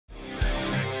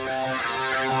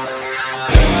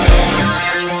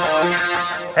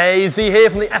Hey, Z here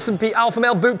from the S&P Alpha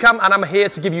Male Bootcamp, and I'm here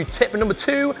to give you tip number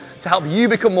 2 to help you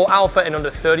become more alpha in under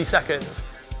 30 seconds.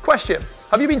 Question: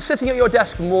 have you been sitting at your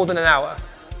desk for more than an hour?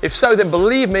 If so, then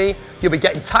believe me, you'll be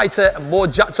getting tighter and more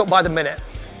jacked up by the minute.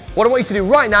 What I want you to do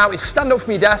right now is stand up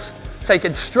from your desk, take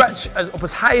a stretch up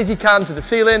as high as you can to the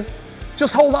ceiling.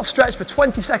 Just hold that stretch for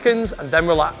 20 seconds and then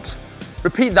relax.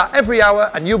 Repeat that every hour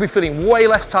and you'll be feeling way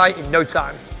less tight in no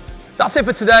time. That's it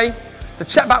for today. So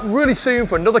check back really soon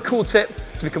for another cool tip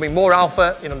to becoming more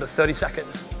alpha in under 30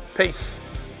 seconds. Peace.